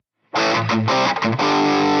Hi,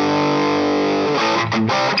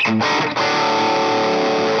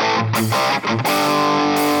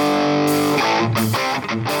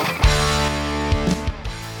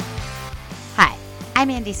 I'm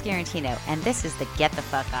Andy Scarantino, and this is the Get the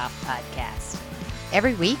Fuck Off podcast.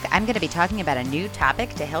 Every week, I'm going to be talking about a new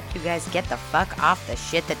topic to help you guys get the fuck off the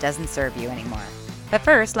shit that doesn't serve you anymore. But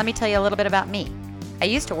first, let me tell you a little bit about me. I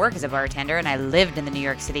used to work as a bartender, and I lived in the New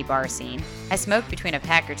York City bar scene. I smoked between a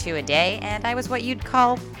pack or two a day, and I was what you'd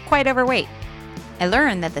call quite overweight. I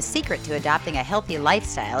learned that the secret to adopting a healthy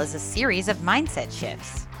lifestyle is a series of mindset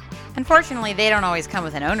shifts. Unfortunately, they don't always come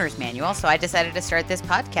with an owner's manual, so I decided to start this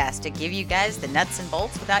podcast to give you guys the nuts and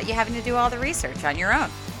bolts without you having to do all the research on your own.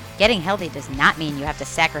 Getting healthy does not mean you have to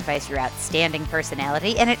sacrifice your outstanding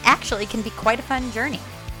personality, and it actually can be quite a fun journey.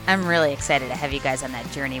 I'm really excited to have you guys on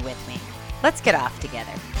that journey with me. Let's get off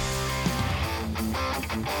together.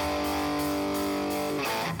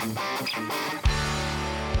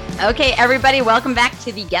 Okay, everybody, welcome back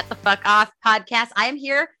to the Get the Fuck Off podcast. I am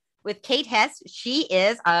here with Kate Hesse. She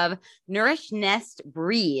is of Nourish, Nest,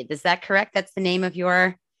 Breathe. Is that correct? That's the name of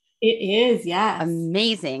your... It is, yes.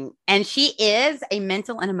 Amazing. And she is a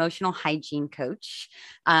mental and emotional hygiene coach.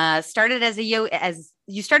 Started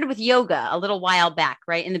you started with yoga a little while back,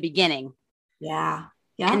 right? In the beginning. Yeah.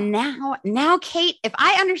 And now, Kate, if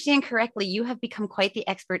I understand correctly, you have become quite the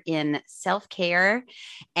expert in self-care,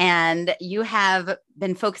 and you have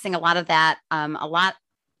been focusing a lot of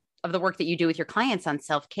the work that you do with your clients on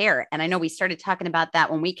self-care. And I know we started talking about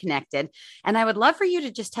that when we connected, and I would love for you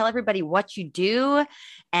to just tell everybody what you do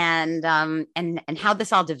and how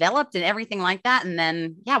this all developed and everything like that. And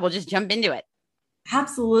then, we'll just jump into it.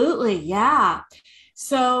 Absolutely. Yeah.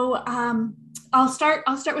 So I'll start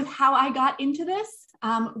with how I got into this,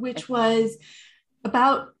 which was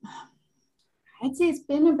I'd say it's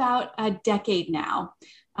been about a decade now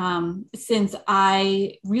since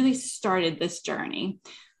I really started this journey.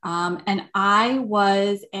 And I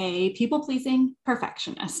was a people-pleasing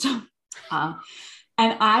perfectionist. And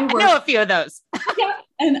I know a few of those. Yeah,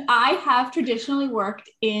 and I have traditionally worked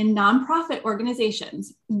in nonprofit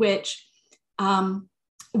organizations, which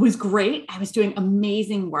was great. I was doing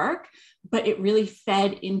amazing work, but it really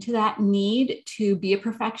fed into that need to be a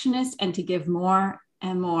perfectionist and to give more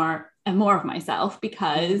and more and more of myself,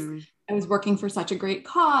 because I was working for such a great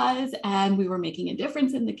cause and we were making a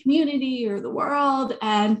difference in the community or the world.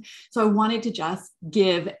 And so I wanted to just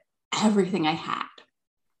give everything I had.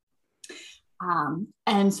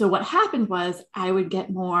 And so what happened was I would get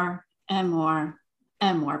more and more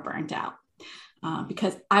and more burnt out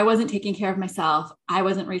because I wasn't taking care of myself. I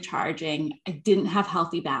wasn't recharging. I didn't have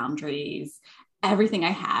healthy boundaries. Everything I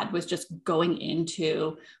had was just going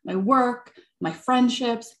into my work, my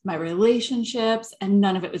friendships, my relationships, and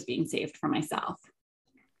none of it was being saved for myself.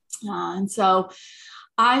 And so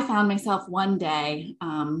I found myself one day,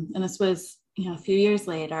 and this was, a few years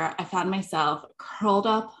later, I found myself curled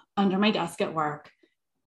up under my desk at work,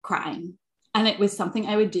 crying. And it was something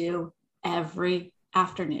I would do every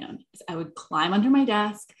afternoon. I would climb under my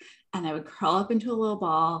desk and I would curl up into a little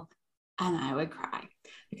ball and I would cry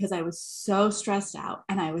because I was so stressed out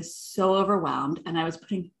and I was so overwhelmed and I was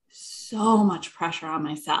putting so much pressure on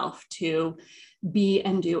myself to be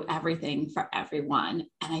and do everything for everyone.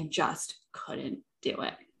 And I just couldn't do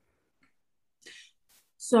it.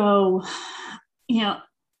 So,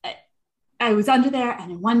 I was under there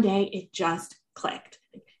and one day it just clicked.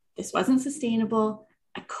 This wasn't sustainable.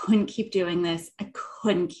 I couldn't keep doing this. I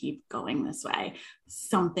couldn't keep going this way.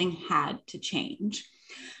 Something had to change.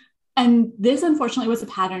 And this, unfortunately, was a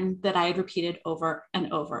pattern that I had repeated over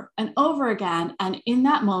and over and over again. And in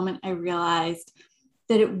that moment, I realized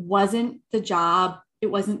that it wasn't the job. It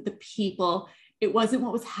wasn't the people. It wasn't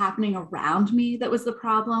what was happening around me that was the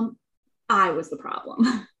problem. I was the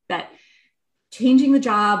problem. That changing the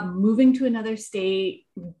job, moving to another state,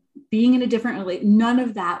 being in a different relation, none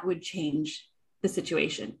of that would change the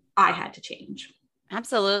situation. I had to change.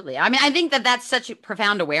 Absolutely. I mean, I think that that's such a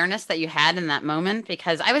profound awareness that you had in that moment,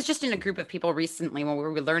 because I was just in a group of people recently when we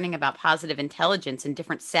were learning about positive intelligence and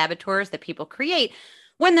different saboteurs that people create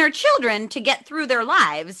when they're children to get through their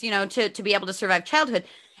lives, to be able to survive childhood.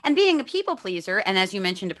 And being a people pleaser, and as you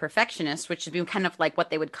mentioned, a perfectionist, which would be kind of like what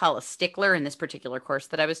they would call a stickler in this particular course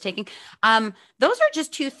that I was taking. Those are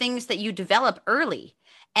just two things that you develop early.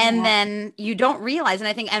 And then you don't realize, and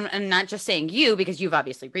I think, and I'm not just saying you, because you've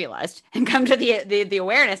obviously realized and come to the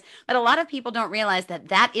awareness, but a lot of people don't realize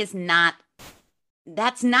that's not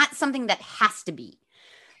something that has to be.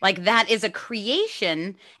 Like, that is a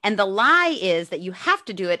creation, and the lie is that you have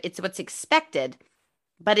to do it. It's what's expected,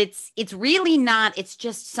 but it's really not. It's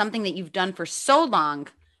just something that you've done for so long,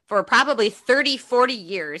 for probably 30, 40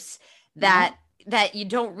 years that you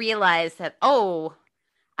don't realize that, oh,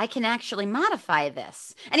 I can actually modify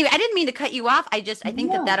this. Anyway, I didn't mean to cut you off. I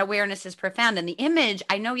think that awareness is profound. And the image,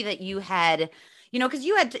 I know that you had, because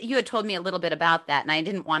you had told me a little bit about that, and I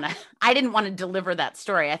didn't want to deliver that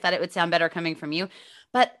story. I thought it would sound better coming from you.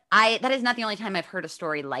 But that is not the only time I've heard a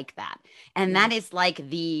story like that. And that is like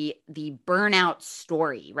the burnout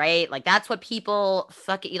story, right? Like that's what people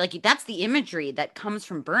that's the imagery that comes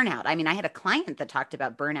from burnout. I mean, I had a client that talked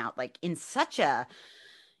about burnout like in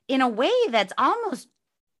a way that's almost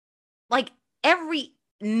like every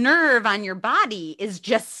nerve on your body is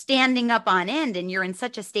just standing up on end, and you're in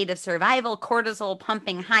such a state of survival, cortisol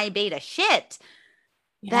pumping, high beta shit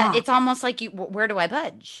that it's almost like where do I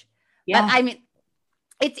budge? Yeah. But I mean,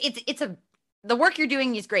 the work you're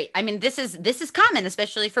doing is great. I mean, this is common,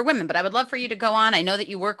 especially for women, but I would love for you to go on. I know that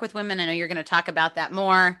you work with women. I know you're going to talk about that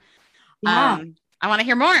more. I want to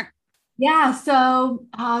hear more. Yeah. So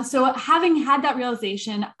having had that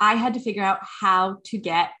realization, I had to figure out how to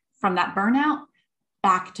get from that burnout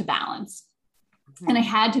back to balance. Mm-hmm. And I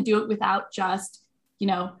had to do it without just,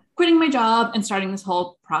 quitting my job and starting this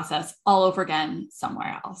whole process all over again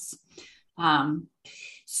somewhere else.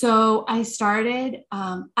 So I started,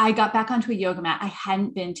 I got back onto a yoga mat. I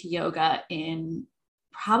hadn't been to yoga in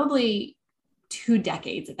probably 2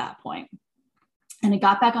 decades at that point. And I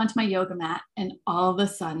got back onto my yoga mat, and all of a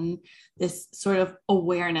sudden this sort of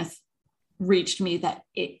awareness reached me that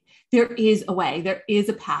there is a way, there is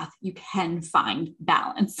a path, you can find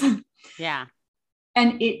balance. Yeah.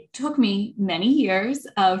 And it took me many years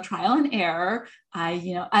of trial and error.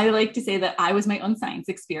 I like to say that I was my own science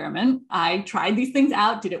experiment. I tried these things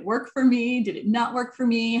out. Did it work for me? Did it not work for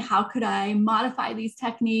me? How could I modify these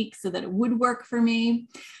techniques so that it would work for me?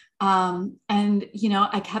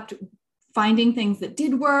 I kept finding things that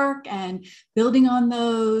did work and building on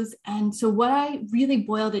those. And so what I really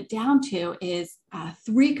boiled it down to is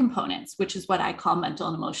 3 components, which is what I call mental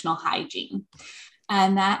and emotional hygiene.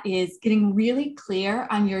 And that is getting really clear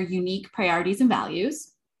on your unique priorities and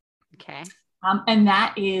values. Okay. And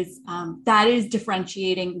that is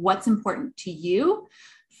differentiating what's important to you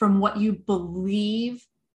from what you believe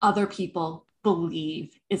other people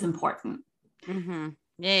believe is important. Mm-hmm.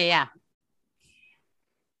 Yeah.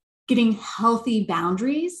 Getting healthy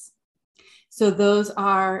boundaries. So those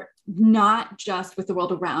are not just with the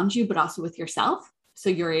world around you, but also with yourself. So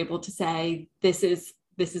you're able to say, this is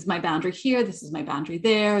my boundary here. This is my boundary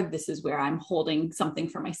there. This is where I'm holding something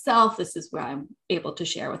for myself. This is where I'm able to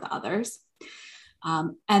share with others.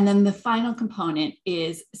 And then the final component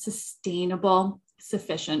is sustainable,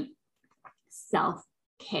 sufficient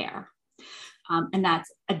self-care. And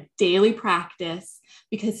that's a daily practice,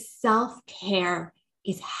 because self-care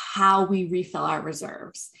is how we refill our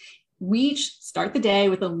reserves. We each start the day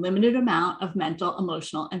with a limited amount of mental,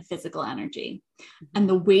 emotional, and physical energy. And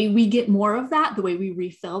the way we get more of that, the way we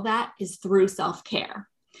refill that, is through self-care.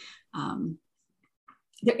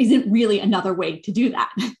 There isn't really another way to do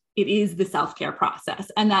that. It is the self-care process.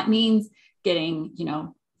 And that means getting,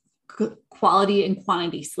 quality and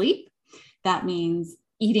quantity sleep. That means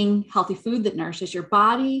eating healthy food that nourishes your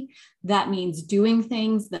body. That means doing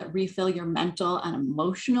things that refill your mental and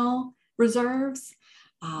emotional reserves.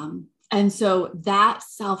 And so that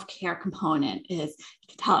self-care component is, you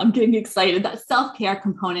can tell I'm getting excited. That self-care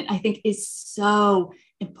component, I think, is so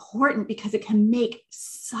important because it can make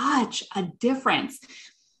such a difference.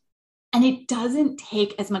 And it doesn't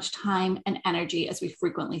take as much time and energy as we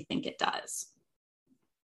frequently think it does.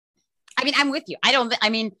 I mean, I'm with you.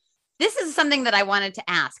 This is something that I wanted to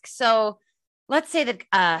ask. So let's say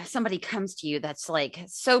that somebody comes to you that's like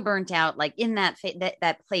so burnt out, like in that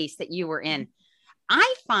place that you were in.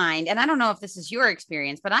 I find, and I don't know if this is your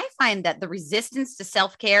experience, but I find that the resistance to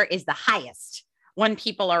self-care is the highest when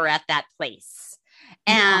people are at that place.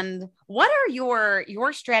 Yeah. And what are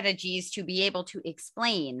your strategies to be able to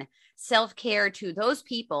explain self-care to those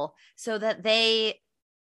people so that they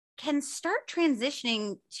can start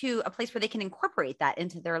transitioning to a place where they can incorporate that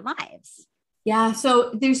into their lives? Yeah.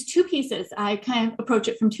 So there's 2 pieces. I kind of approach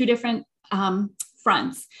it from 2 different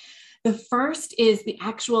fronts. The first is the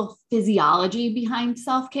actual physiology behind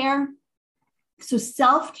self-care. So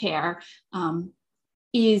self-care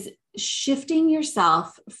is shifting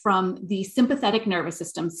yourself from the sympathetic nervous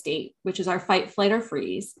system state, which is our fight, flight, or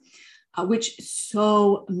freeze, which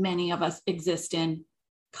so many of us exist in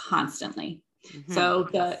constantly. Mm-hmm. So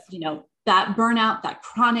that burnout, that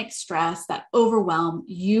chronic stress, that overwhelm,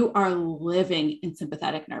 you are living in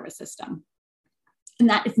sympathetic nervous system. And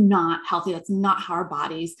that is not healthy. That's not how our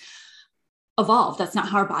bodies evolve. That's not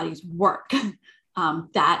how our bodies work.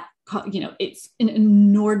 That it's an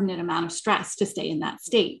inordinate amount of stress to stay in that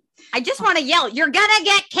state. I just want to yell, you're gonna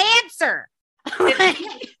get cancer.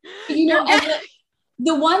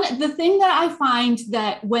 The thing that I find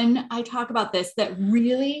that when I talk about this, that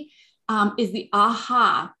really is the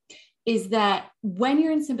aha, is that when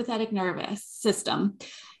you're in sympathetic nervous system,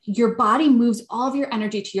 your body moves all of your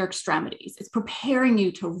energy to your extremities. It's preparing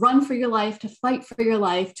you to run for your life, to fight for your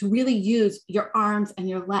life, to really use your arms and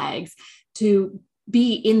your legs to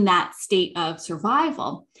be in that state of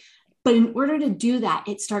survival. But in order to do that,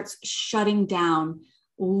 it starts shutting down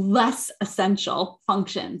less essential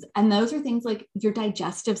functions. And those are things like your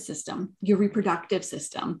digestive system, your reproductive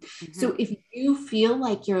system. Mm-hmm. So if you feel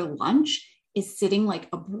like your lunch is sitting like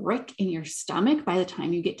a brick in your stomach by the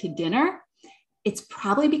time you get to dinner, it's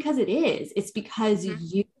probably because it is. It's because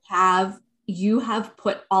mm-hmm. you have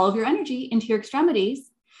put all of your energy into your extremities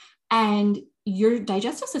and your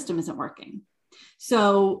digestive system isn't working.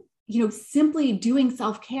 So, simply doing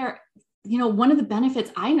self-care, one of the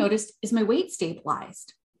benefits I noticed is my weight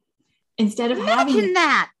stabilized. Instead of Imagine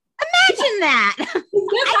that. Instead of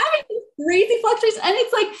having crazy fluctuations. And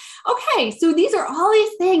it's like, okay, so these are all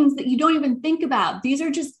these things that you don't even think about. These are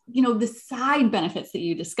just, the side benefits that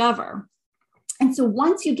you discover. And so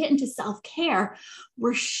once you get into self-care,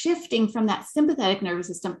 we're shifting from that sympathetic nervous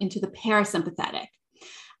system into the parasympathetic.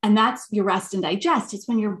 And that's your rest and digest. It's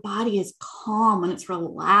when your body is calm, when it's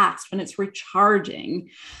relaxed, when it's recharging.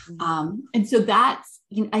 Mm-hmm. And so that's,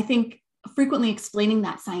 I think frequently explaining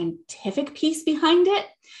that scientific piece behind it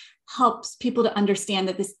helps people to understand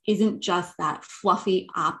that this isn't just that fluffy,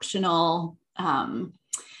 optional,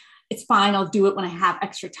 it's fine, I'll do it when I have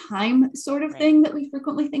extra time sort of thing that we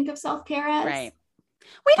frequently think of self-care as. Right.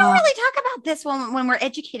 We don't really talk about this when we're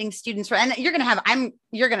educating students, and I'm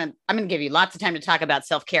going to give you lots of time to talk about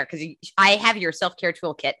self-care, because I have your self-care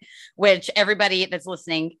toolkit, which everybody that's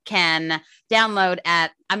listening can download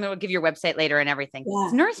I'm going to give your website later and everything. Yeah.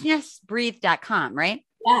 It's nourishnesbreathe.com, right?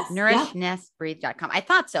 Yes. Nourishnesbreathe.com. I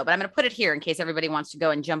thought so, but I'm going to put it here in case everybody wants to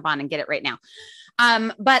go and jump on and get it right now.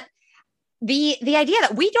 But the idea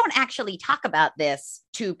that we don't actually talk about this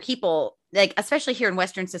to people, like, especially here in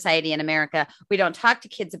Western society in America, we don't talk to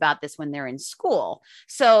kids about this when they're in school.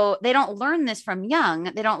 So they don't learn this from young.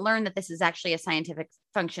 They don't learn that this is actually a scientific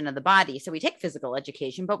function of the body. So we take physical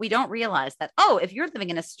education, but we don't realize that, if you're living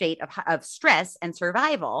in a state of stress and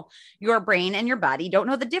survival, your brain and your body don't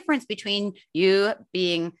know the difference between you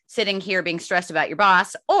sitting here being stressed about your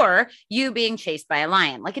boss or you being chased by a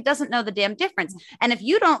lion. Like, it doesn't know the damn difference. And if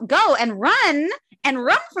you don't go and run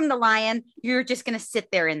from the lion, you're just going to sit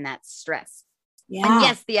there in that stress. Yeah. And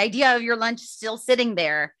yes, the idea of your lunch still sitting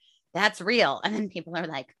there, that's real. And then people are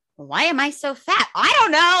like, why am I so fat? I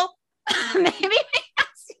don't know. Maybe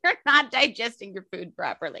because you're not digesting your food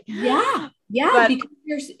properly. Yeah. But because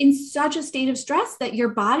you're in such a state of stress that your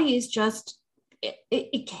body is just,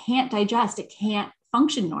 it can't digest. It can't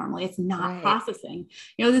function normally. It's not processing.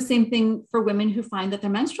 The same thing for women who find that their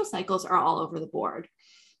menstrual cycles are all over the board.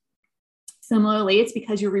 Similarly, it's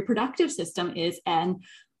because your reproductive system is an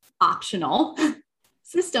optional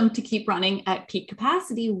system to keep running at peak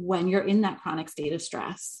capacity when you're in that chronic state of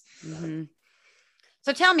stress. Mm-hmm.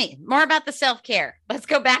 So tell me more about the self-care. Let's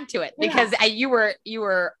go back to it because you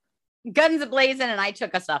were guns a-blazing and I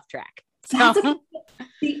took us off track. So.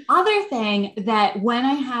 The other thing that when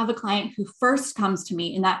I have a client who first comes to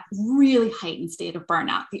me in that really heightened state of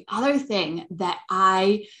burnout, the other thing that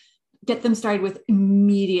I get them started with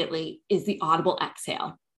immediately is the audible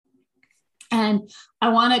exhale. And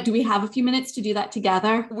do we have a few minutes to do that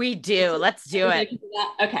together? We do. Let's do it.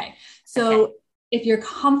 Okay. So if you're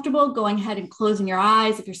comfortable going ahead and closing your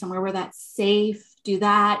eyes, if you're somewhere where that's safe, do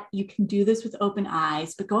that. You can do this with open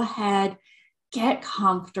eyes, but go ahead, get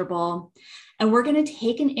comfortable. And we're going to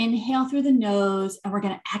take an inhale through the nose and we're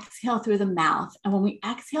going to exhale through the mouth. And when we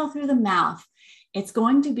exhale through the mouth, it's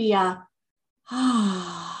going to be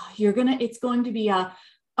it's going to be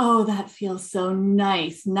oh, that feels so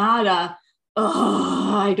nice. Not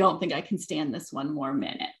I don't think I can stand this one more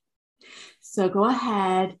minute. So go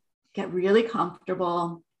ahead, get really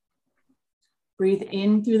comfortable. Breathe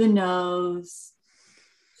in through the nose.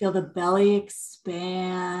 Feel the belly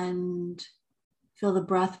expand. Feel the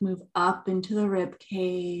breath move up into the rib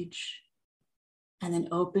cage. And then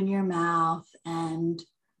open your mouth and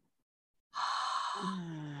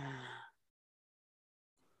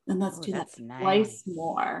then let's do that twice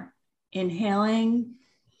more. Inhaling.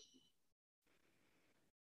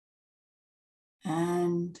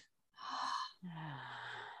 And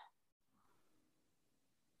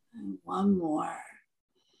one more.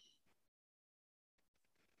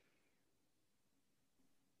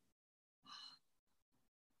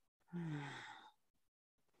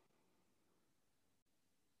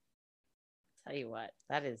 Tell you what,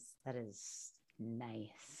 that is nice.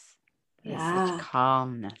 That is Yeah. such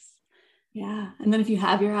calmness. Yeah. And then if you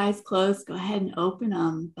have your eyes closed, go ahead and open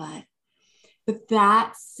them. But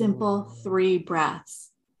that simple 3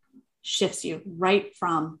 breaths shifts you right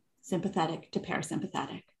from sympathetic to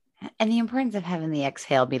parasympathetic. And the importance of having the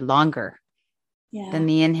exhale be longer than Yeah.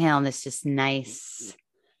 the inhale. And it's just nice.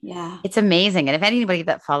 Yeah. It's amazing. And if anybody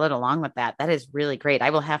that followed along with that, that is really great. I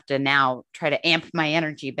will have to now try to amp my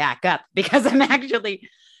energy back up because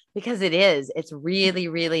it's really,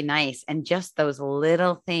 really nice. And just those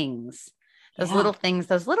little things, Yeah.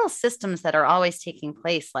 those little systems that are always taking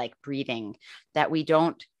place, like breathing, that we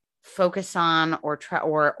don't focus on or try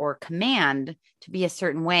or command to be a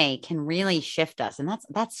certain way, can really shift us. And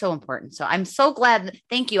that's so important. So I'm so glad.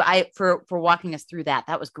 Thank you for walking us through that.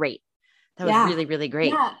 That was great. That was really, really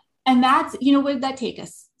great. Yeah. And that's, what did that take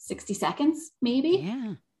us? 60 seconds, maybe?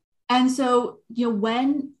 Yeah. And so,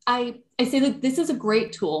 when I say that this is a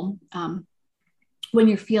great tool, when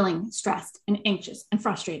you're feeling stressed and anxious and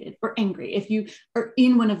frustrated or angry, if you are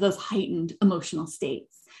in one of those heightened emotional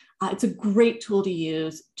states, it's a great tool to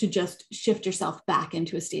use to just shift yourself back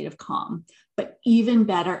into a state of calm. But even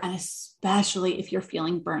better, and especially if you're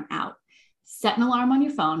feeling burnt out, set an alarm on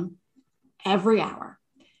your phone every hour.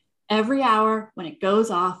 Every hour when it goes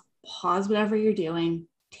off, pause whatever you're doing,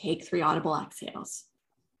 take 3 audible exhales.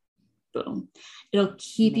 Boom. It'll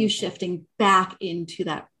keep you shifting back into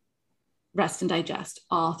that rest and digest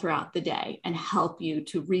all throughout the day and help you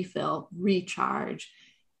to refill, recharge,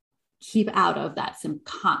 keep out of that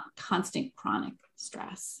constant chronic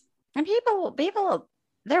stress. And people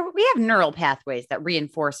there, we have neural pathways that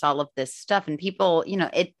reinforce all of this stuff. And people,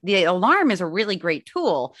 the alarm is a really great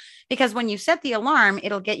tool because when you set the alarm,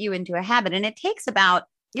 it'll get you into a habit. And it takes about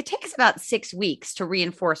 6 weeks to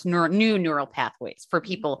reinforce new neural pathways for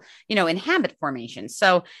people, in habit formation.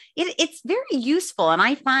 So it's very useful. And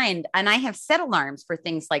I find, and I have set alarms for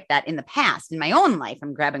things like that in the past. In my own life,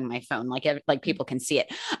 I'm grabbing my phone like people can see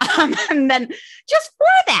it. And then just for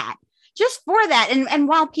that. And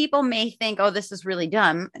while people may think, oh, this is really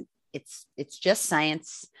dumb, it's just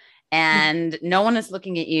science and no one is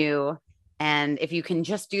looking at you. And if you can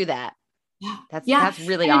just do that, that's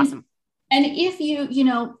really awesome. And if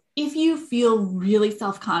you feel really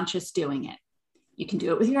self-conscious doing it, you can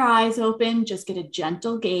do it with your eyes open, just get a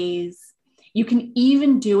gentle gaze. You can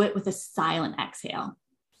even do it with a silent exhale.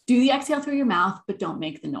 Do the exhale through your mouth, but don't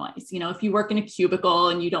make the noise. If you work in a cubicle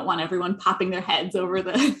and you don't want everyone popping their heads over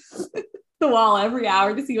the wall every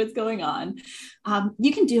hour to see what's going on,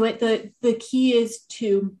 you can do it. The key is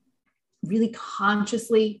to really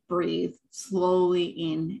consciously breathe slowly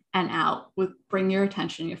in and out. Bring your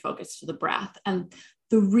attention, your focus to the breath. And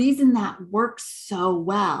the reason that works so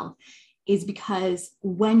well is because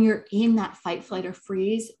when you're in that fight, flight, or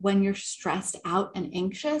freeze, when you're stressed out and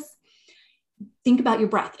anxious, think about your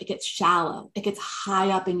breath. It gets shallow. It gets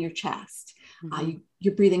high up in your chest. Mm-hmm.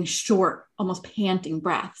 You're breathing short, almost panting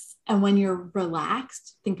breaths. And when you're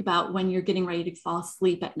relaxed, think about when you're getting ready to fall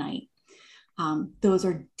asleep at night. Those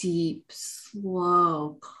are deep,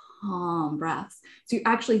 slow, calm breaths. So you're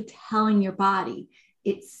actually telling your body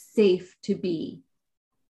it's safe to be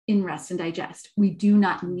in rest and digest. We do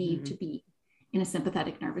not need to be in a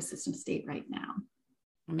sympathetic nervous system state right now.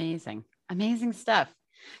 Amazing stuff.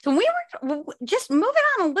 So we were just moving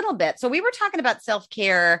on a little bit. So we were talking about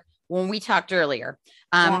self-care when we talked earlier.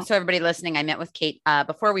 So everybody listening, I met with Kate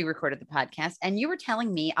before we recorded the podcast, and you were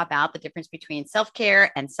telling me about the difference between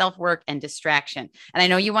self-care and self-work and distraction. And I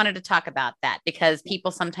know you wanted to talk about that because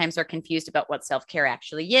people sometimes are confused about what self-care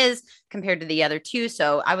actually is compared to the other two.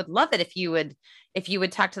 So I would love it if you would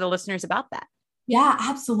talk to the listeners about that. Yeah,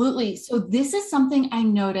 absolutely. So this is something I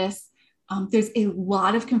notice there's a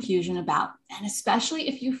lot of confusion about, and especially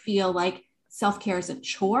if you feel like self-care is a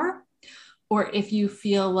chore, or if you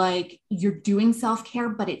feel like you're doing self-care,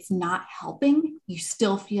 but it's not helping, you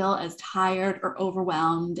still feel as tired or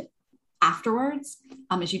overwhelmed afterwards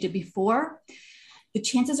as you did before, the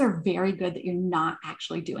chances are very good that you're not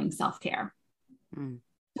actually doing self-care.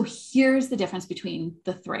 So here's the difference between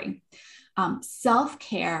the three.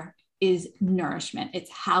 Self-care is nourishment. It's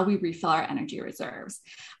how we refill our energy reserves.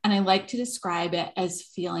 And I like to describe it as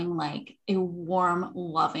feeling like a warm,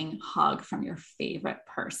 loving hug from your favorite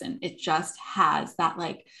person. It just has that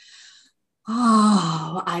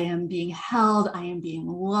I am being held, I am being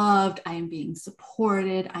loved, I am being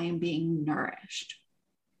supported, I am being nourished.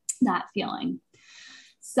 That feeling.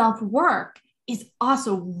 Self-work is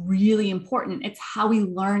also really important. It's how we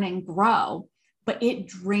learn and grow. but it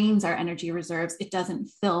drains our energy reserves. It doesn't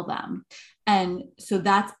fill them. And so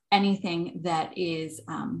that's anything that is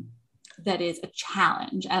a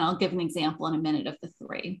challenge. And I'll give an example in a minute of the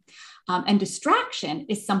three. And distraction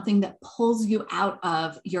is something that pulls you out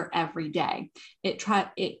of your everyday.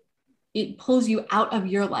 It pulls you out of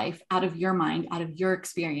your life, out of your mind, out of your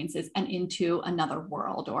experiences, and into another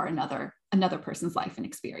world or another person's life and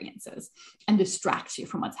experiences, and distracts you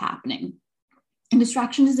from what's happening. And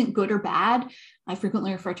distraction isn't good or bad. I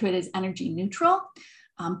frequently refer to it as energy neutral,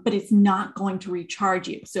 but it's not going to recharge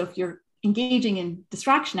you. So if you're engaging in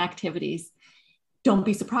distraction activities, don't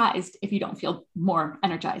be surprised if you don't feel more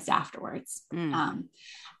energized afterwards. And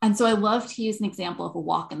so I love to use an example of a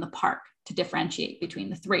walk in the park to differentiate between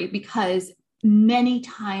the three, because many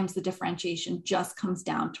times the differentiation just comes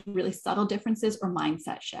down to really subtle differences or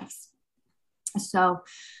mindset shifts. So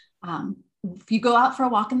if you go out for a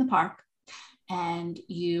walk in the park and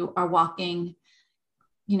you are walking,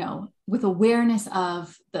 with awareness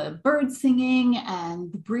of the birds singing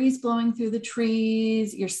and the breeze blowing through the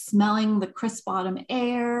trees, you're smelling the crisp autumn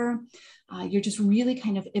air. You're just really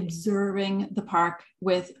kind of observing the park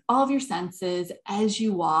with all of your senses as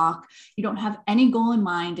you walk. You don't have any goal in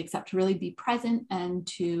mind except to really be present and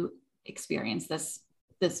to experience this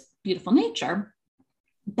beautiful nature.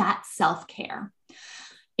 That's self-care.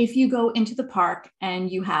 If you go into the park and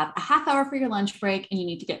you have a half hour for your lunch break and you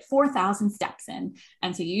need to get 4,000 steps in,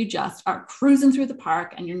 and so you just are cruising through the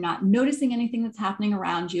park and you're not noticing anything that's happening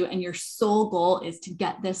around you, and your sole goal is to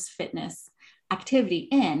get this fitness activity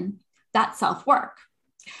in, that's self-work.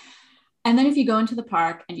 And then if you go into the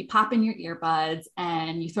park and you pop in your earbuds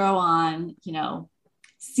and you throw on,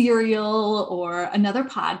 Serial or another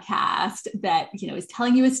podcast that, is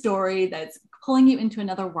telling you a story that's pulling you into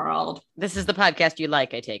another world. This is the podcast you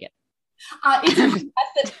like, I take it. It's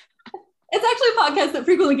actually a podcast that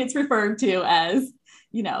frequently gets referred to as,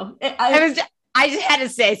 I just had to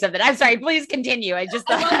say something. I'm sorry. Please continue. I was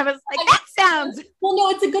like, that sounds. Well,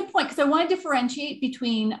 no, it's a good point, because I want to differentiate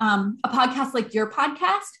between a podcast like your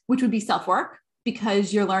podcast, which would be self-work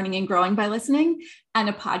because you're learning and growing by listening, and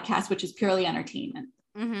a podcast which is purely entertainment.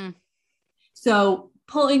 Mm-hmm. So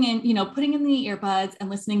putting in the earbuds and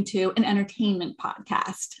listening to an entertainment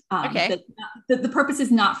podcast. Okay. The purpose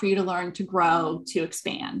is not for you to learn, to grow, to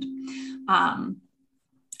expand. And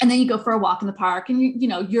then you go for a walk in the park and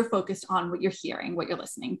you're focused on what you're hearing, what you're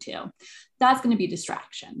listening to. That's going to be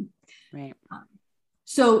distraction. Right.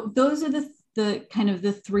 So those are the kind of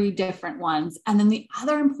the three different ones. And then the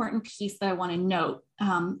other important piece that I want to note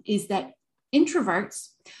is that introverts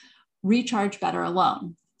recharge better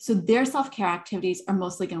alone. So their self-care activities are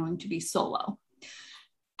mostly going to be solo.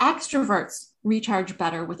 Extroverts recharge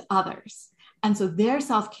better with others. And so their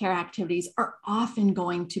self-care activities are often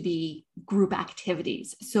going to be group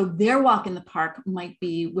activities. So their walk in the park might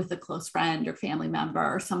be with a close friend or family member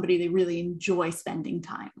or somebody they really enjoy spending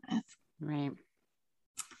time with. Right.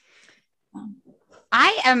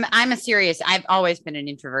 I've always been an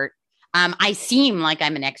introvert. I seem like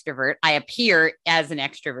I'm an extrovert. I appear as an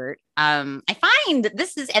extrovert. I find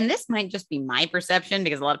this might just be my perception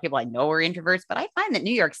because a lot of people I know are introverts, but I find that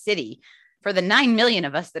New York City, for the 9 million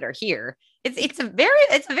of us that are here, it's a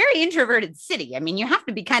very introverted city. I mean, you have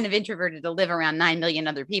to be kind of introverted to live around 9 million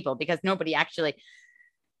other people because nobody actually,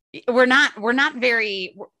 we're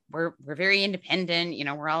very independent,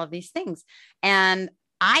 we're all of these things. And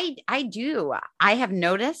I have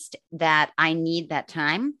noticed that I need that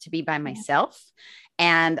time to be by myself.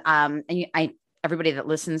 And everybody that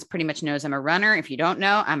listens pretty much knows I'm a runner. If you don't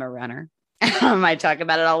know, I'm a runner. I talk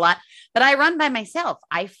about it a lot, but I run by myself.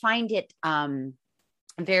 I find it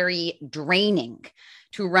very draining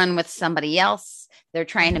to run with somebody else. They're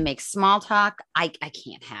trying to make small talk. I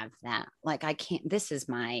can't have that. Like, I can't, this is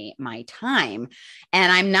my time.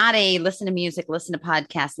 And I'm not a listen to music, listen to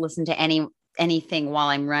podcasts, listen to anything while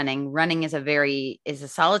I'm running. Running is a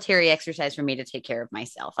solitary exercise for me to take care of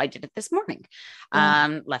myself. I did it this morning.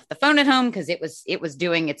 Left the phone at home because it was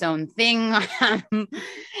doing its own thing. And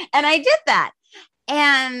I did that.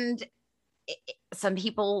 And some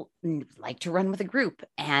people like to run with a group,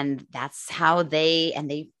 and that's how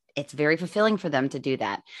it's very fulfilling for them to do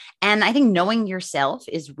that. And I think knowing yourself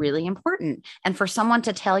is really important. And for someone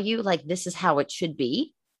to tell you, like, this is how it should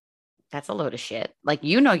be, that's a load of shit. Like,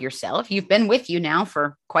 yourself, you've been with you now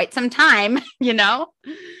for quite some time, Yeah.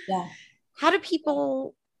 How do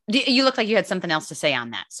people, you look like you had something else to say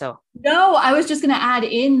on that. So no, I was just going to add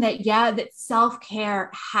in that, that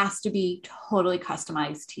self-care has to be totally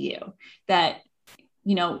customized to you. That,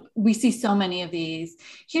 we see so many of these,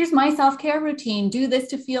 here's my self-care routine, do this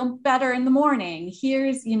to feel better in the morning.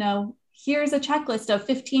 Here's here's a checklist of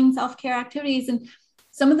 15 self-care activities. And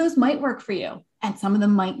some of those might work for you and some of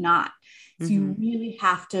them might not. So you really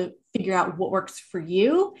have to figure out what works for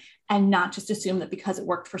you and not just assume that because it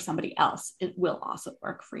worked for somebody else, it will also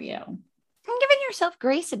work for you. And giving yourself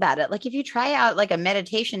grace about it. Like if you try out like a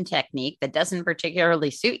meditation technique that doesn't particularly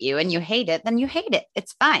suit you and you hate it, then you hate it.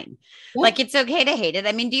 It's fine. Yeah. Like it's okay to hate it.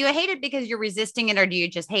 I mean, do you hate it because you're resisting it or do you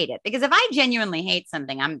just hate it? Because if I genuinely hate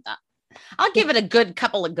something, I'm done. I'll give it a good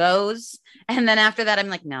couple of goes. And then after that, I'm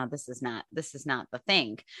like, no, this is not the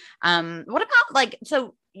thing. What about like,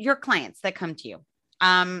 so your clients that come to you,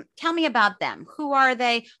 tell me about them. Who are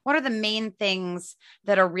they? What are the main things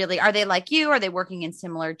that are really, are they like you? Are they working in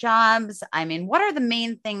similar jobs? I mean, what are the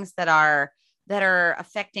main things that are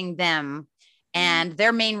affecting them and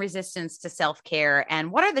their main resistance to self-care?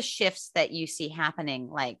 And what are the shifts that you see happening?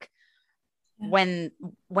 Like when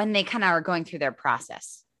they kind of are going through their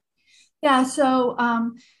process? Yeah. So,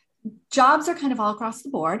 jobs are kind of all across the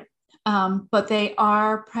board. But they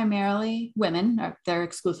are primarily women, or they're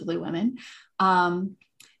exclusively women.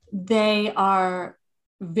 They are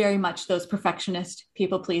very much those perfectionist,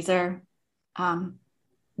 people pleaser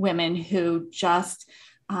women who just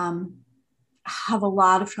have a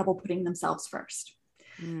lot of trouble putting themselves first.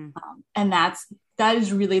 And that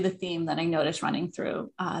is really the theme that I notice running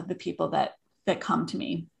through the people that come to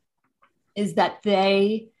me, is that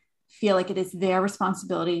they feel like it is their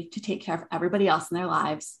responsibility to take care of everybody else in their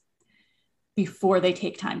lives before they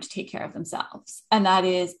take time to take care of themselves. And that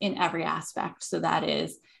is in every aspect. So that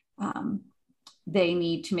is, they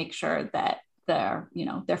need to make sure that their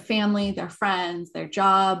family, their friends, their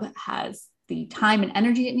job has the time and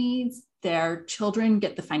energy it needs. Their children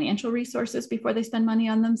get the financial resources before they spend money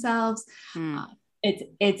on themselves.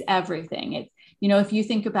 It's everything. It's, if you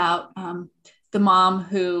think about the mom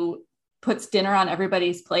who puts dinner on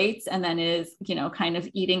everybody's plates and then is, kind of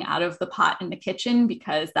eating out of the pot in the kitchen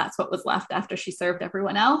because that's what was left after she served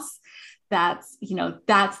everyone else. That's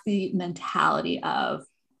the mentality of,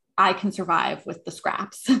 I can survive with the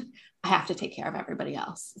scraps. I have to take care of everybody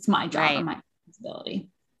else. It's my job and my responsibility.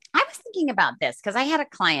 I was thinking about this because I had a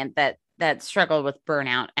client that struggled with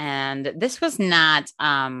burnout, and this was not,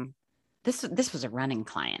 this was a running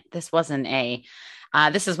client. This wasn't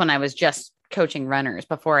this is when I was just coaching runners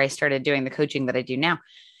before I started doing the coaching that I do now.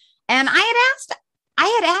 And I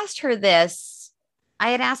had asked her this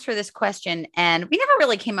question, and we never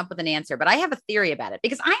really came up with an answer, but I have a theory about it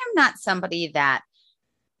because I am not somebody that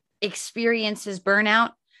experiences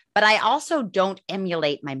burnout, but I also don't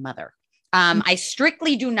emulate my mother. I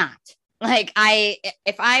strictly do not. Like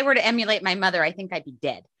if I were to emulate my mother, I think I'd be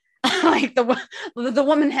dead. Like the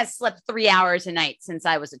woman has slept 3 hours a night since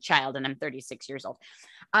I was a child, and I'm 36 years old.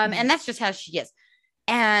 And that's just how she is.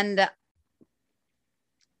 And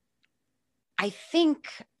I think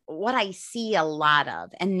what I see a lot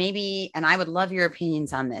of, and I would love your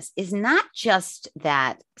opinions on this, is not just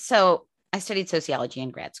that. So I studied sociology in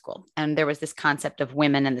grad school, and there was this concept of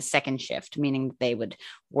women in the second shift, meaning they would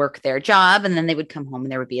work their job and then they would come home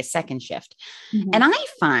and there would be a second shift. And I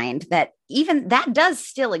find that even that does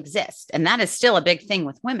still exist, and that is still a big thing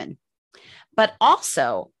with women, but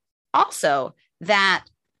also that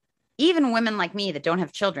even women like me that don't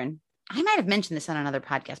have children, I might have mentioned this on another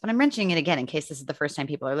podcast, but I'm mentioning it again in case this is the first time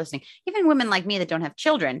people are listening. Even women like me that don't have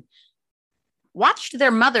children watched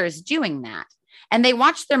their mothers doing that. And they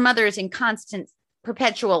watched their mothers in constant,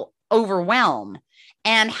 perpetual overwhelm.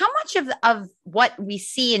 And how much of what we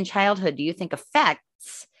see in childhood do you think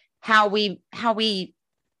affects how we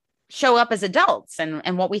show up as adults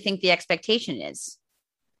and what we think the expectation is?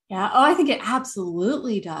 Yeah. Oh, I think it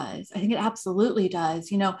absolutely does.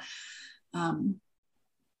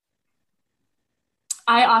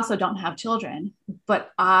 I also don't have children,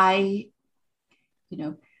 but I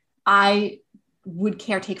would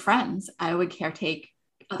caretake friends. I would caretake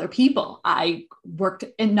other people. I worked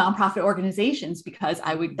in nonprofit organizations because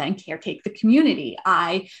I would then caretake the community.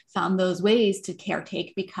 I found those ways to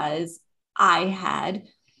caretake because I had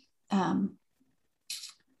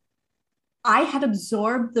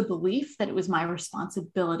absorbed the belief that it was my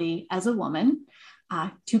responsibility as a woman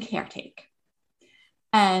to caretake.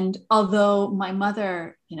 And although my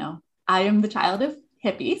mother, I am the child of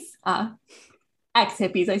hippies,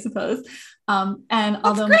 ex-hippies, I suppose. And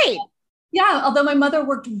although my mother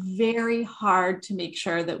worked very hard to make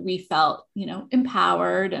sure that we felt,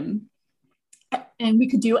 empowered and we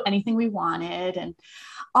could do anything we wanted and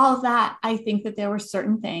all of that, I think that there were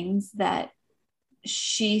certain things that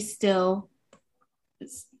she still,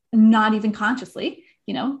 not even consciously,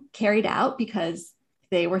 carried out because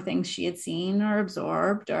they were things she had seen or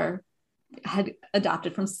absorbed or had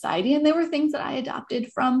adopted from society, and there were things that I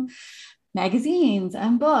adopted from magazines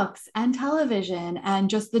and books and television and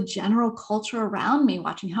just the general culture around me,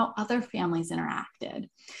 watching how other families interacted.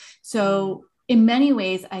 So in many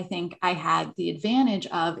ways, I think I had the advantage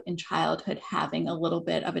of in childhood having a little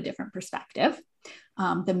bit of a different perspective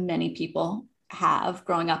than many people have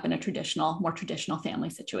growing up in a more traditional family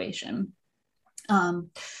situation.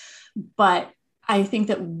 But I think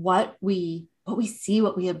that what we see,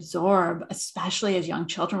 what we absorb, especially as young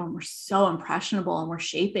children, when we're so impressionable and we're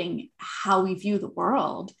shaping how we view the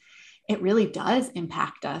world, it really does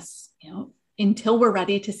impact us, until we're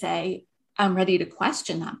ready to say, I'm ready to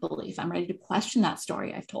question that belief. I'm ready to question that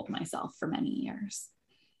story I've told myself for many years.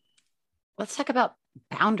 Let's talk about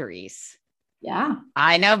boundaries. Yeah.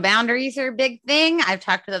 I know boundaries are a big thing. I've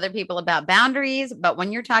talked with other people about boundaries, but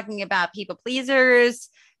when you're talking about people pleasers,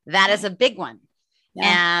 that is a big one.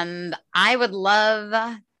 Yeah. And I would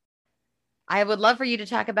love for you to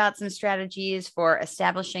talk about some strategies for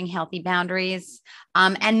establishing healthy boundaries,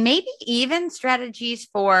 and maybe even strategies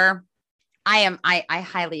for, I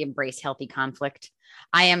highly embrace healthy conflict.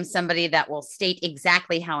 I am somebody that will state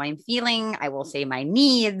exactly how I'm feeling. I will say my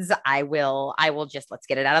needs. I will just, let's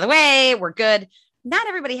get it out of the way. We're good. Not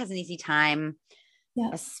everybody has an easy time.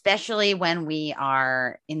 Yeah. Especially when we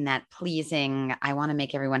are in that pleasing, I want to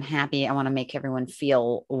make everyone happy. I want to make everyone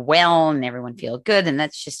feel well and everyone feel good. And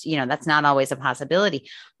that's just, that's not always a possibility.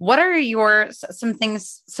 What are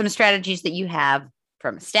some strategies that you have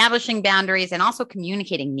from establishing boundaries and also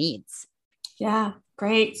communicating needs? Yeah,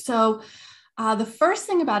 great. So the first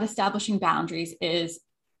thing about establishing boundaries is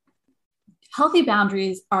healthy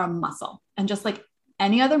boundaries are a muscle. And just like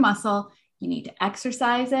any other muscle, you need to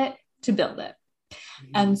exercise it to build it.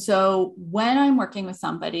 And so when I'm working with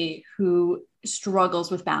somebody who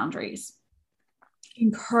struggles with boundaries,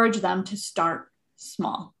 encourage them to start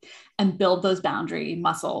small and build those boundary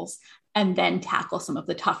muscles and then tackle some of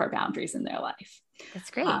the tougher boundaries in their life.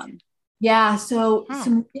 That's great. Yeah. So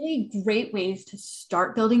some really great ways to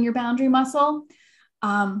start building your boundary muscle.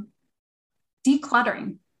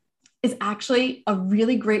 Decluttering is actually a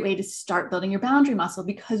really great way to start building your boundary muscle,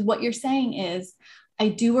 because what you're saying is, I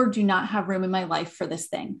do or do not have room in my life for this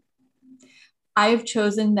thing. I have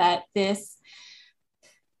chosen that this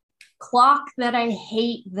clock that I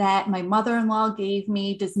hate that my mother-in-law gave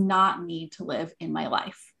me does not need to live in my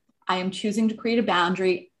life. I am choosing to create a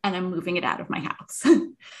boundary and I'm moving it out of my house.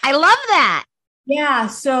 I love that. Yeah.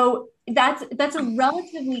 So that's a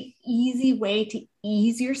relatively easy way to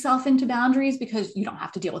ease yourself into boundaries, because you don't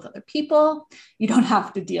have to deal with other people. You don't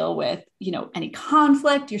have to deal with, any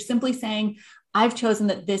conflict. You're simply saying, I've chosen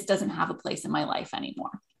that this doesn't have a place in my life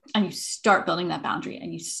anymore. And you start building that boundary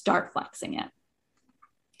and you start flexing it.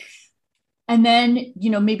 And then,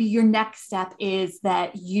 maybe your next step is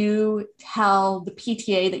that you tell the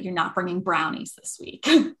PTA that you're not bringing brownies this week.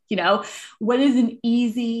 What is an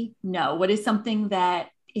easy no? What is something that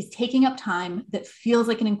is taking up time, that feels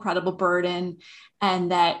like an incredible burden,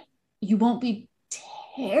 and that you won't be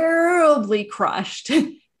terribly crushed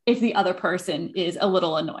if the other person is a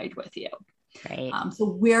little annoyed with you. Right. So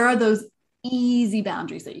where are those easy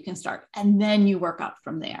boundaries that you can start? And then you work up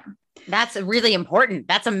from there. That's really important.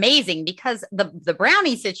 That's amazing, because the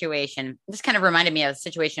brownie situation, this kind of reminded me of a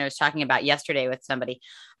situation I was talking about yesterday with somebody.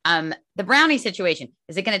 The brownie situation,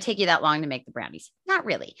 is it going to take you that long to make the brownies? Not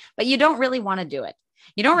really, but you don't really want to do it.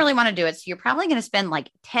 You don't really want to do it. So you're probably going to spend like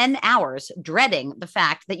 10 hours dreading the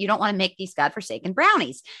fact that you don't want to make these godforsaken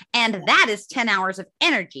brownies. And that is 10 hours of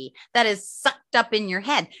energy that is sucked up in your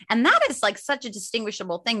head. And that is like such a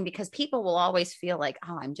distinguishable thing, because people will always feel like,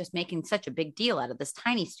 oh, I'm just making such a big deal out of this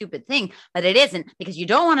tiny, stupid thing. But it isn't, because you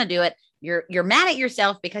don't want to do it. You're mad at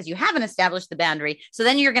yourself because you haven't established the boundary. So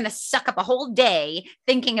then you're going to suck up a whole day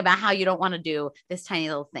thinking about how you don't want to do this tiny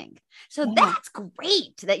little thing. So that's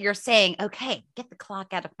great that you're saying, okay, get the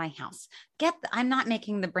clock out of my house. I'm not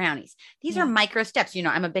making the brownies. These are micro steps.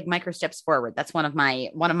 I'm a big micro steps forward. That's one of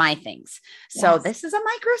my things. So this is a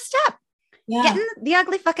micro step. Yeah. Getting the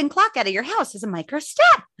ugly fucking clock out of your house is a micro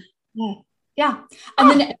step. Yeah.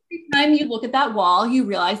 And then every time you look at that wall, you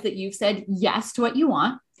realize that you've said yes to what you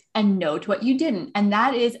want and no to what you didn't. And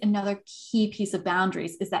that is another key piece of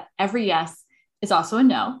boundaries, is that every yes is also a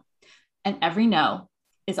no, and every no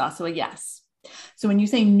is also a yes. So when you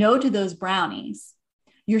say no to those brownies,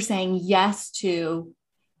 you're saying yes to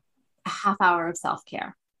a half hour of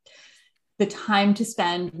self-care, the time to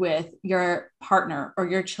spend with your partner or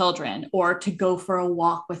your children, or to go for a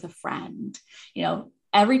walk with a friend.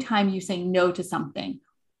 Every time you say no to something,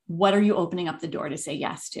 what are you opening up the door to say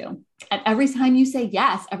yes to? And every time you say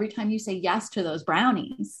yes to those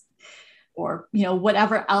brownies, or,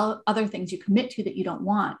 whatever other things you commit to that you don't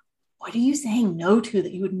want. What are you saying no to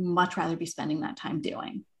that you would much rather be spending that time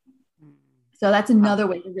doing? So that's another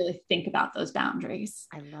way to really think about those boundaries.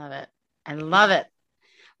 I love it. I love it.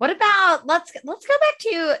 What about, let's go back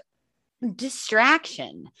to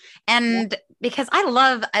distraction. And because I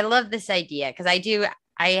love this idea, because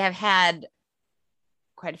I have had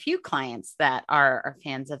quite a few clients that are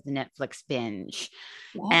fans of the Netflix binge.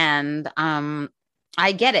 Yeah. And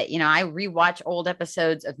I get it. I rewatch old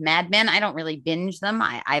episodes of Mad Men. I don't really binge them.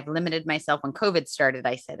 I've limited myself. When COVID started,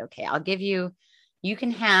 I said, okay, I'll give you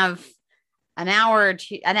can have an hour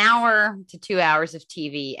to 2 hours of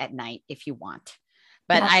TV at night if you want.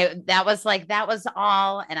 But yeah. that was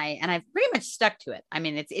all. And I've pretty much stuck to it. I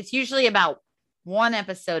mean, it's usually about one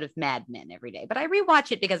episode of Mad Men every day, but I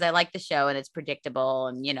rewatch it because I like the show and it's predictable.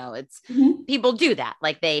 And, it's people do that.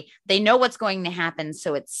 Like they know what's going to happen.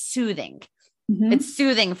 So it's soothing. It's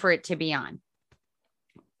soothing for it to be on,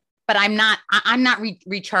 but I'm not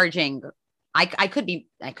recharging. I could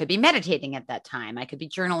be meditating at that time. I could be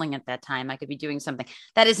journaling at that time. I could be doing something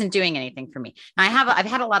that isn't doing anything for me. Now I've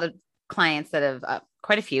had a lot of clients that have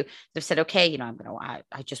quite a few that have said, okay,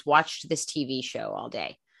 I just watched this TV show all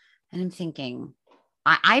day. And I'm thinking,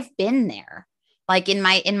 I've been there. Like in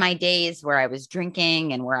my days where I was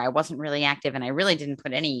drinking and where I wasn't really active and I really didn't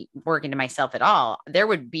put any work into myself at all, there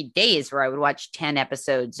would be days where I would watch 10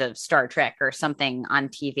 episodes of Star Trek or something on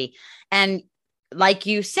TV. And like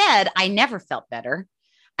you said, I never felt better.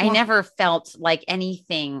 I never felt like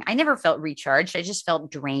anything. I never felt recharged. I just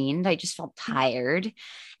felt drained. I just felt tired.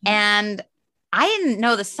 And I didn't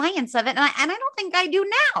know the science of it. And I don't think I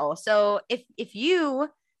do now. So if you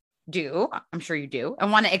do, I'm sure you do,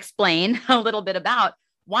 and want to explain a little bit about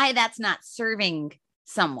why that's not serving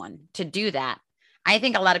someone to do that, I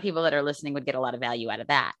think a lot of people that are listening would get a lot of value out of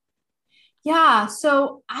that. Yeah.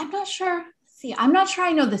 So I'm not sure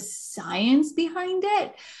I know the science behind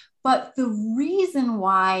it, but the reason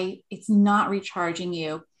why it's not recharging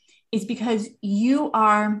you is because you're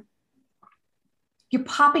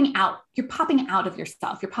popping out of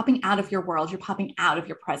yourself. You're popping out of your world. You're popping out of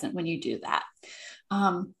your present when you do that.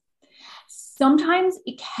 Sometimes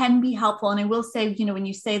it can be helpful. And I will say, when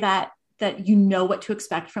you say that you know what to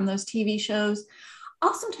expect from those TV shows,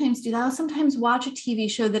 I'll sometimes do that. I'll sometimes watch a TV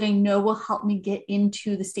show that I know will help me get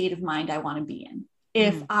into the state of mind I want to be in.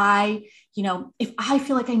 If I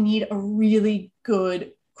feel like I need a really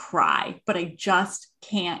good cry, but I just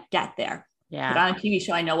can't get there. Yeah. Put on a TV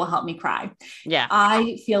show I know will help me cry. Yeah.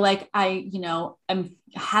 I feel like I'm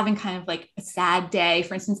having kind of like a sad day.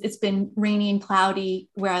 For instance, it's been rainy and cloudy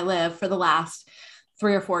where I live for the last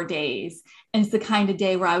 3 or 4 days. And it's the kind of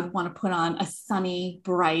day where I would want to put on a sunny,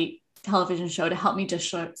 bright television show to help me just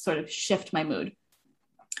sort of shift my mood.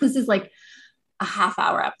 This is like a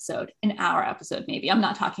half-hour episode, an hour episode, maybe. I'm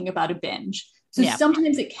not talking about a binge. So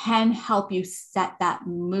sometimes it can help you set that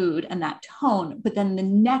mood and that tone. But then the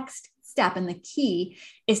next step and the key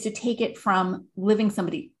is to take it from living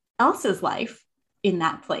somebody else's life in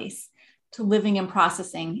that place to living and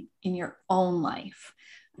processing in your own life.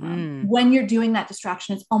 When you're doing that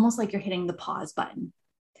distraction, it's almost like you're hitting the pause button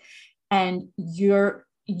and you're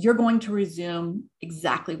going to resume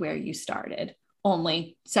exactly where you started,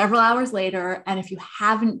 only several hours later. And if you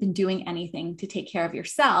haven't been doing anything to take care of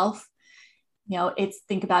yourself,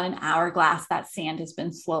 think about an hourglass that sand has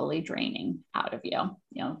been slowly draining out of you.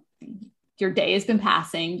 Your day has been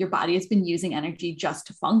passing, your body has been using energy just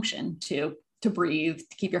to function, to breathe,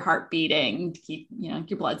 to keep your heart beating, to keep,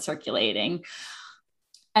 your blood circulating.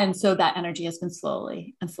 And so that energy has been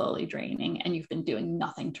slowly draining, and you've been doing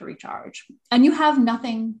nothing to recharge, and you have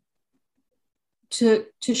nothing to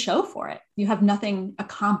show for it. You have nothing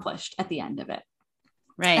accomplished at the end of it.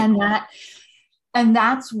 Right. And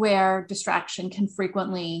that's where distraction can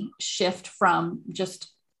frequently shift from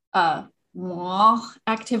just a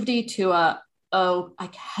activity to I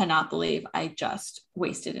cannot believe I just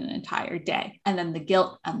wasted an entire day. And then the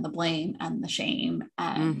guilt and the blame and the shame,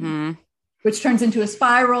 and which turns into a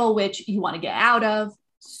spiral, which you want to get out of.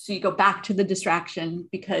 So you go back to the distraction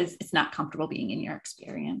because it's not comfortable being in your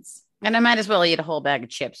experience. And I might as well eat a whole bag of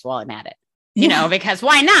chips while I'm at it, because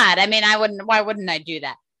why not? I mean, why wouldn't I do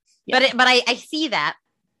that? Yeah. But I see that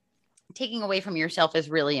taking away from yourself is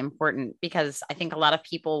really important, because I think a lot of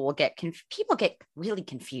people people get really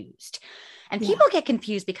confused, and people get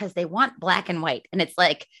confused because they want black and white. And it's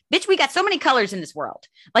like, bitch, we got so many colors in this world.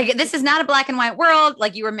 Like, this is not a black and white world.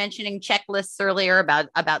 Like you were mentioning checklists earlier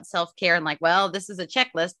about self-care, and like, well, this is a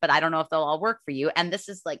checklist, but I don't know if they'll all work for you. And this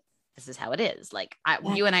is how it is. Like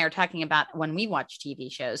you and I are talking about when we watch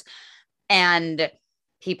TV shows, and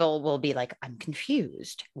people will be like, I'm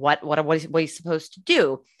confused. What are we supposed to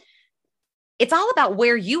do? It's all about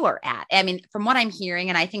where you are at. I mean, from what I'm hearing,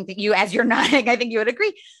 and I think that you, as you're nodding, I think you would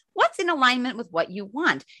agree. What's in alignment with what you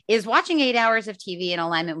want? Is watching 8 hours of TV in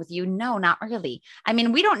alignment with you? No, not really. I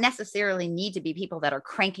mean, we don't necessarily need to be people that are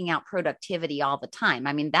cranking out productivity all the time.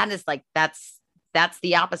 I mean, that is like, that's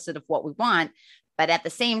the opposite of what we want. But at the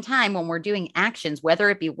same time, when we're doing actions, whether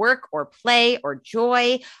it be work or play or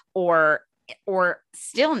joy or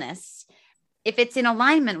stillness, if it's in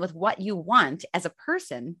alignment with what you want as a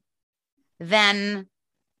person, then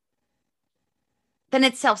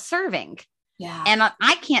it's self-serving. Yeah. And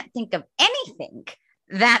I can't think of anything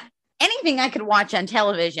I could watch on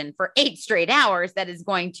television for 8 straight hours that is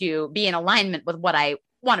going to be in alignment with what I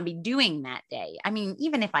want to be doing that day. I mean,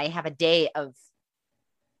 even if I have a day of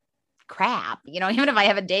crap, even if I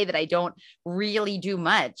have a day that I don't really do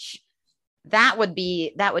much, that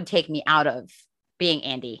would take me out of being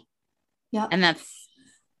Andy. Yeah. And there's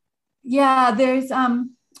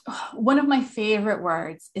one of my favorite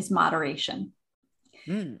words is moderation.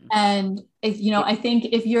 And I think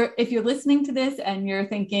if you're listening to this and you're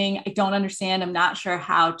thinking, I don't understand, I'm not sure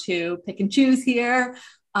how to pick and choose here.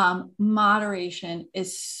 Moderation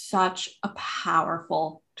is such a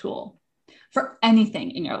powerful tool for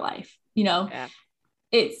anything in your life.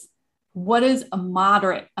 It's what is a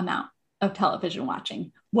moderate amount of television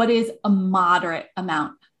watching? What is a moderate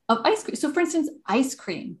amount of ice cream? So for instance, ice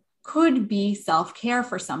cream could be self-care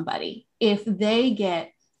for somebody. If they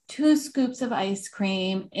get 2 scoops of ice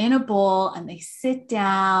cream in a bowl and they sit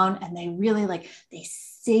down and they really they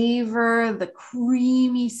savor the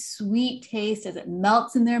creamy, sweet taste as it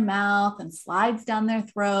melts in their mouth and slides down their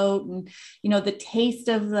throat. And, the taste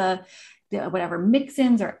of the whatever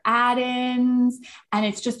mix-ins or add-ins. And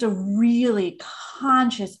it's just a really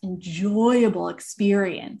conscious, enjoyable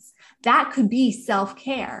experience. That could be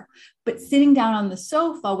self-care. But sitting down on the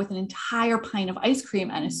sofa with an entire pint of ice cream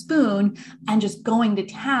and a spoon and just going to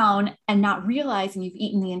town and not realizing you've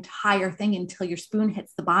eaten the entire thing until your spoon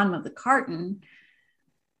hits the bottom of the carton,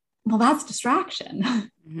 well, that's distraction.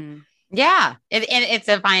 Mm-hmm. Yeah. It's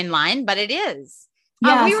a fine line, but it is.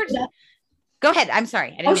 Yeah. Go ahead. I'm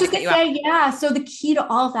sorry. I was just going to say, yeah. So the key to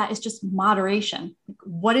all of that is just moderation.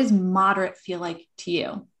 What does moderate feel like to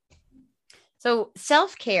you? So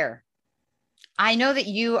self-care. I know that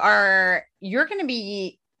you're going to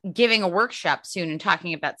be giving a workshop soon and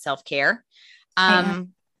talking about self-care.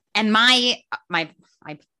 And I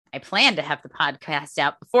plan to have the podcast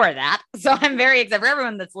out before that. So I'm very excited for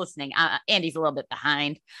everyone that's listening. Andy's a little bit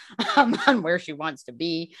behind on where she wants to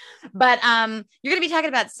be, but you're going to be talking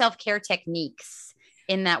about self-care techniques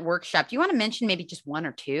in that workshop. Do you want to mention maybe just 1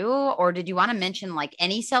 or 2, or did you want to mention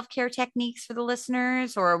any self-care techniques for the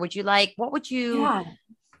listeners, or what would you, yeah.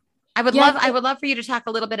 I would love for you to talk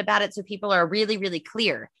a little bit about it so people are really, really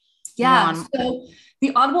clear. Yeah. So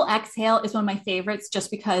the audible exhale is one of my favorites just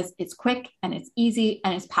because it's quick and it's easy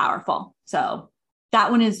and it's powerful. So that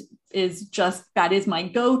one is that is my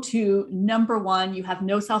go-to number 1. You have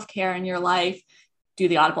no self-care in your life. Do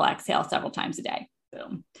the audible exhale several times a day.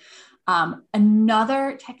 Boom.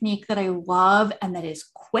 Another technique that I love and that is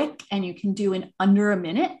quick and you can do in under a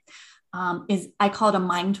minute is I call it a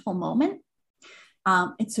mindful moment.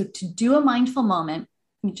 And so to do a mindful moment,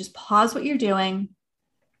 you just pause what you're doing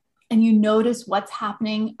and you notice what's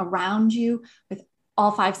happening around you with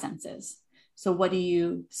all 5 senses. So what do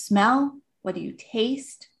you smell? What do you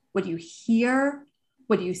taste? What do you hear?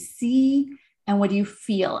 What do you see? And what do you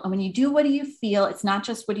feel? And when you do what do you feel, it's not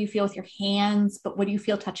just what do you feel with your hands, but what do you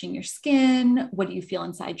feel touching your skin? What do you feel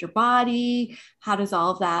inside your body? How does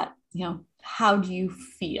all of that, how do you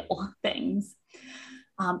feel things?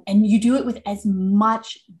 And you do it with as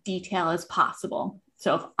much detail as possible.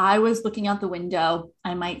 So if I was looking out the window,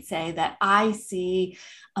 I might say that I see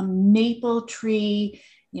a maple tree,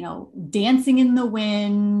 dancing in the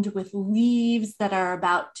wind with leaves that are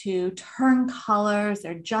about to turn colors.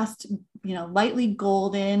 They're just, lightly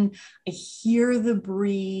golden. I hear the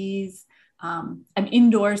breeze. I'm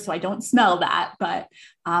indoors, so I don't smell that, but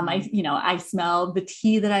I smell the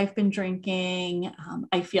tea that I've been drinking.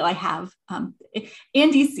 I feel I have,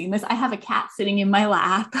 Andy's seen this. I have a cat sitting in my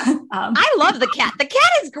lap. I love the cat. The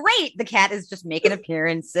cat is great. The cat is just making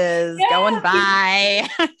appearances, going by.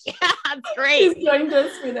 Yeah, it's great. She's joined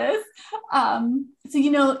us for this.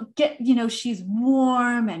 So, she's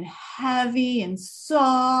warm and heavy and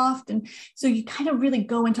soft. And so you kind of really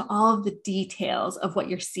go into all of the details of what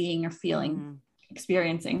you're seeing or feeling,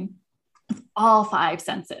 experiencing with all 5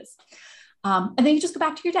 senses. And then you just go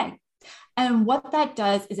back to your day. And what that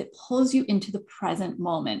does is it pulls you into the present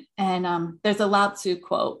moment. And there's a Lao Tzu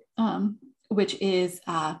quote, which is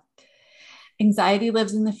anxiety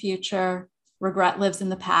lives in the future, regret lives in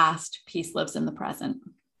the past, peace lives in the present.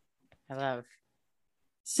 I love.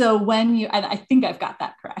 So when you, and I think I've got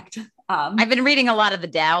that correct. I've been reading a lot of the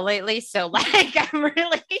Tao lately, so like I'm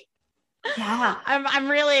really, yeah, I'm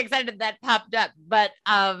really excited that popped up. But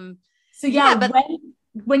so yeah, but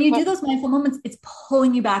when you do those mindful moments, it's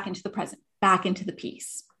pulling you back into the present, back into the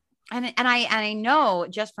peace. And I know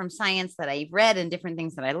just from science that I read and different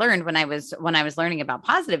things that I learned when I was learning about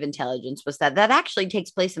positive intelligence was that actually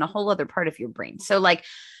takes place in a whole other part of your brain. So like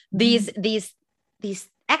these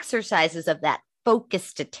exercises of that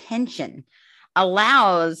focused attention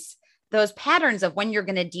allows those patterns of when you're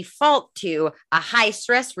going to default to a high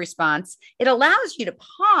stress response. It allows you to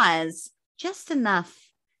pause just enough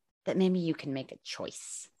that maybe you can make a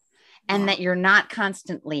choice. And that you're not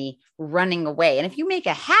constantly running away. And if you make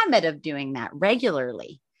a habit of doing that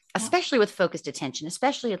regularly, especially with focused attention,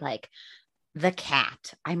 especially like the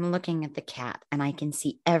cat, I'm looking at the cat and I can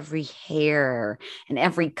see every hair and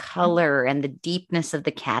every color and the deepness of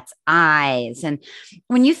the cat's eyes. And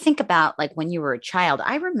when you think about like when you were a child,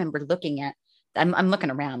 I remember looking at, I'm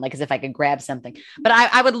looking around like as if I could grab something, but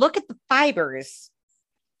I would look at the fibers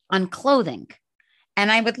on clothing. And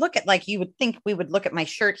I would look at, like, you would think we would look at my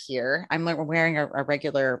shirt here. I'm wearing a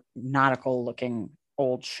regular nautical looking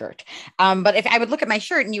old shirt. But if I would look at my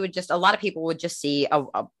shirt and a lot of people would just see a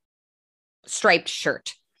striped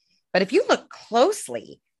shirt. But if you look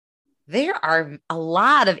closely, there are a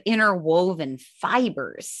lot of interwoven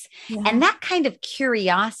fibers and that kind of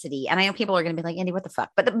curiosity. And I know people are going to be like, Andy, what the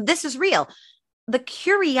fuck? But this is real. The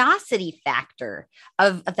curiosity factor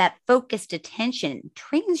of that focused attention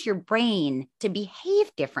trains your brain to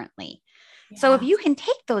behave differently. Yeah. So if you can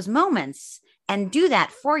take those moments and do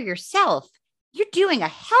that for yourself, you're doing a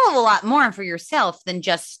hell of a lot more for yourself than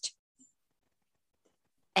just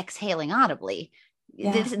exhaling audibly.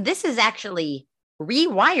 Yeah. This is actually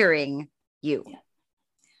rewiring you.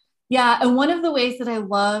 Yeah. And one of the ways that I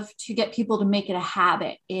love to get people to make it a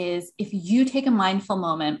habit is if you take a mindful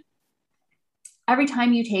moment every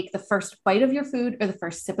time you take the first bite of your food or the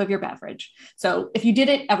first sip of your beverage. So if you did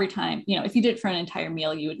it every time, if you did it for an entire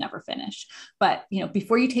meal, you would never finish. But,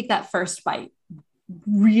 before you take that first bite,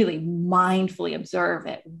 really mindfully observe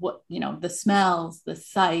it. What, the smells, the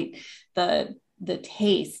sight, the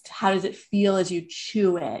taste, how does it feel as you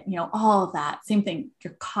chew it? All of that. Same thing,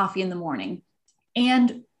 your coffee in the morning,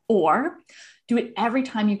 or do it every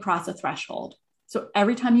time you cross a threshold. So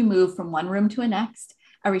every time you move from one room to a next,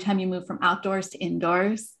 every time you move from outdoors to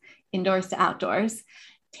indoors, indoors to outdoors,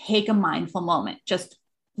 take a mindful moment. Just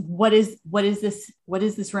what is this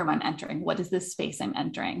room I'm entering? What is this space I'm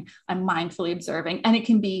entering? I'm mindfully observing. And it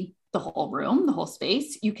can be the whole room, the whole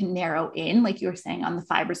space. You can narrow in, like you were saying, on the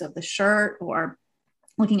fibers of the shirt or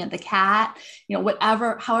looking at the cat,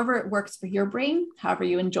 however it works for your brain, however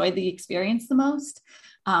you enjoy the experience the most.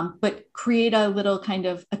 But create a little kind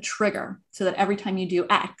of a trigger so that every time you do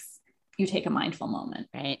X, you take a mindful moment.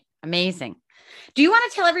 Right. Amazing. Do you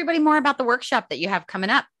want to tell everybody more about the workshop that you have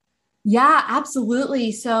coming up? Yeah,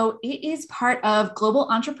 absolutely. So it is part of Global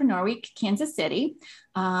Entrepreneur Week, Kansas City.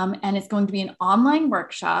 And it's going to be an online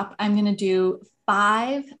workshop. I'm going to do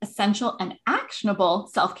 5 essential and actionable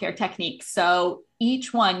self-care techniques. So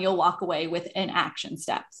each one you'll walk away with an action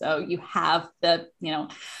step. So you have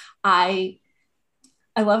I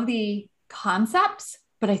love the concepts,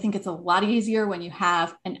 but I think it's a lot easier when you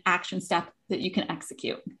have an action step that you can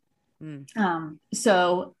execute.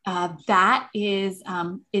 So that is,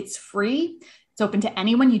 it's free. It's open to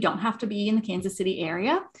anyone. You don't have to be in the Kansas City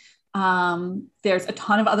area. There's a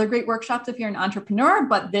ton of other great workshops if you're an entrepreneur,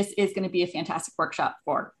 but this is going to be a fantastic workshop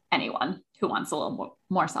for anyone who wants a little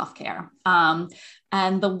more self-care. And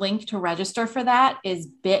the link to register for that is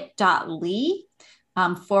bit.ly /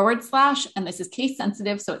 and this is case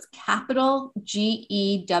sensitive. So it's capital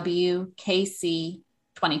GEWKC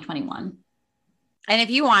 2021. And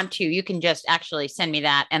if you want to, you can just actually send me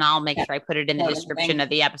that and I'll make sure I put it in the description of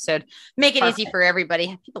the episode. Make it easy for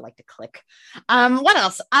everybody. People like to click. What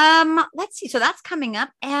else? Let's see. So that's coming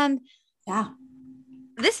up. And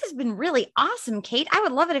this has been really awesome, Kate. I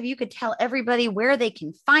would love it if you could tell everybody where they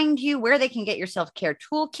can find you, where they can get your self-care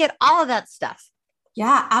toolkit, all of that stuff.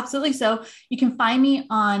 Yeah, absolutely. So you can find me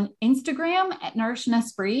on Instagram at Nourish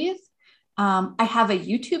Nest Breathe. I have a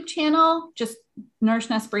YouTube channel, just Nourish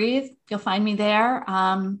Nest Breathe. You'll find me there.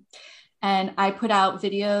 And I put out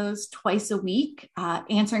videos twice a week,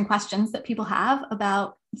 answering questions that people have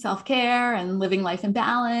about self-care and living life in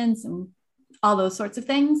balance and all those sorts of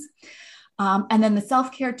things. And then the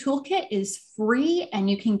self-care toolkit is free, and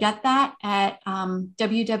you can get that at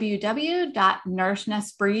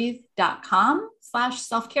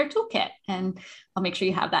www.nourishnesbreathe.com/self-care toolkit. And I'll make sure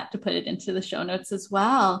you have that to put it into the show notes as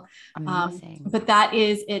well. Amazing. But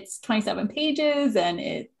it's 27 pages, and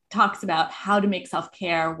it talks about how to make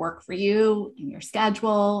self-care work for you in your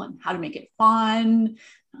schedule and how to make it fun.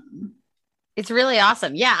 It's really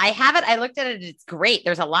awesome. Yeah, I have it. I looked at it. It's great.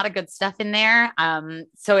 There's a lot of good stuff in there.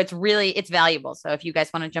 So it's valuable. So if you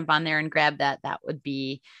guys want to jump on there and grab that, that would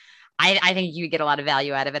be, I think you get a lot of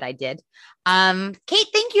value out of it. I did. Kate,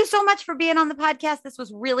 thank you so much for being on the podcast. This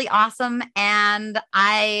was really awesome. And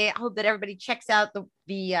I hope that everybody checks out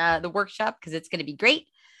the workshop, because it's going to be great.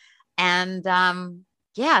 And,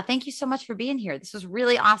 yeah, thank you so much for being here. This was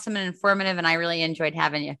really awesome and informative, and I really enjoyed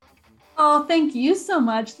having you. Oh, thank you so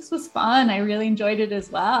much. This was fun. I really enjoyed it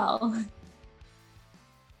as well.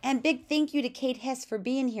 And big thank you to Kate Hesse for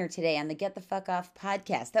being here today on the Get the Fuck Off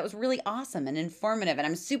podcast. That was really awesome and informative, and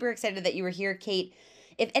I'm super excited that you were here, Kate.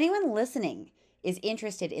 If anyone listening is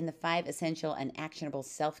interested in the 5 essential and actionable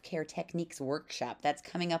self-care techniques workshop, that's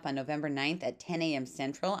coming up on November 9th at 10 a.m.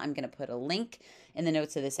 Central. I'm going to put a link in the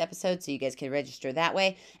notes of this episode so you guys can register that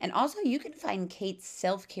way. And also, you can find Kate's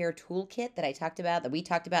self-care toolkit that we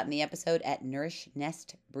talked about in the episode at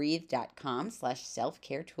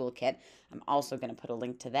nourishnesbreathe.com/self-care toolkit. I'm also going to put a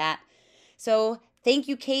link to that. So thank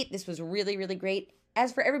you, Kate. This was really, really great.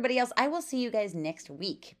 As for everybody else, I will see you guys next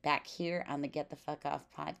week back here on the Get the Fuck Off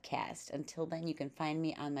podcast. Until then, you can find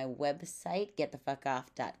me on my website,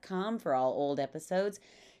 getthefuckoff.com, for all old episodes.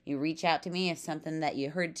 You reach out to me if something that you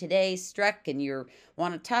heard today struck and you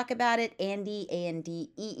want to talk about it. Andy,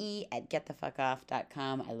 ANDEE, at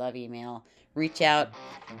getthefuckoff.com. I love email. Reach out.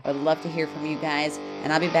 I'd love to hear from you guys.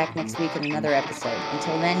 And I'll be back next week in another episode.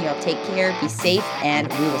 Until then, y'all take care, be safe, and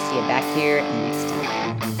we will see you back here next time.